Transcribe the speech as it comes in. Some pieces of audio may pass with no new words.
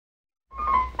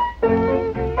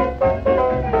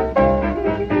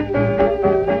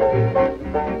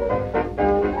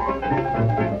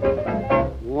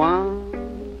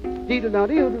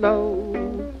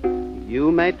dee-da-da-dee-da-do.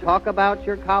 You may talk about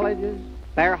your colleges,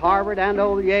 fair Harvard and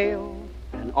old Yale,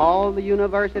 and all the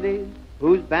universities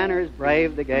whose banners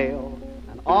brave the gale,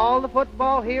 and all the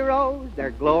football heroes, their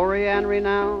glory and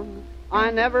renown.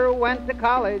 I never went to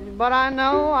college, but I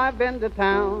know I've been to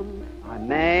town. I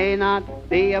may not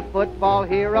be a football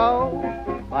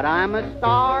hero, but I'm a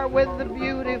star with the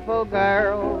beautiful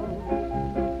girls.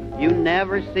 You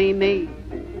never see me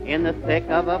in the thick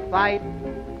of a fight,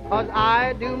 'cause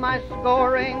I do my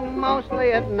scoring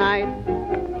mostly at night.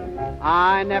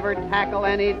 I never tackle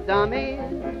any dummies.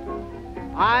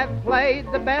 I've played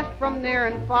the best from near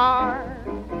and far.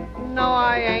 No,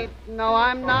 I ain't. No,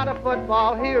 I'm not a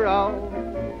football hero,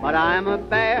 but I'm a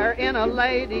bear in a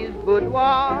lady's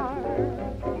boudoir.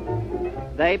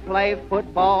 They play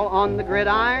football on the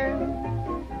gridiron,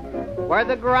 where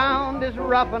the ground is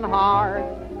rough and hard.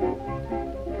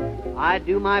 I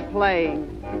do my playing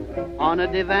on a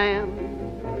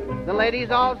divan. The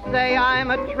ladies all say I'm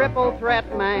a triple threat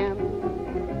man.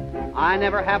 I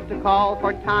never have to call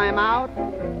for timeout,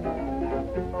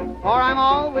 for I'm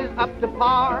always up to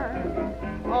par.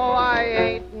 Oh, I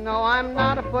ain't, no, I'm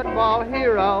not a football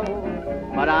hero,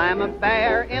 but I'm a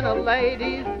bear in a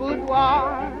lady's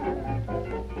boudoir.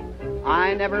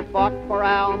 I never fought for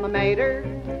Alma Mater,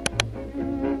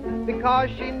 because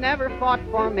she never fought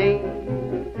for me.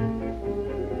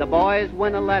 The boys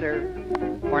win a letter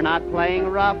for not playing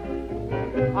rough.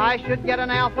 I should get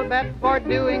an alphabet for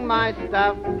doing my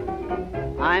stuff.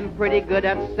 I'm pretty good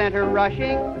at center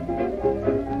rushing.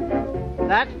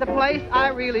 That's the place I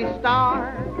really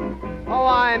star. Oh,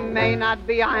 I may not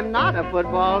be, I'm not a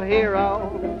football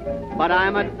hero, but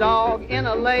I'm a dog in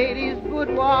a lady's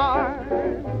boudoir.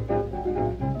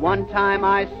 One time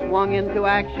I swung into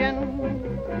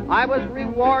action. I was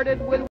rewarded with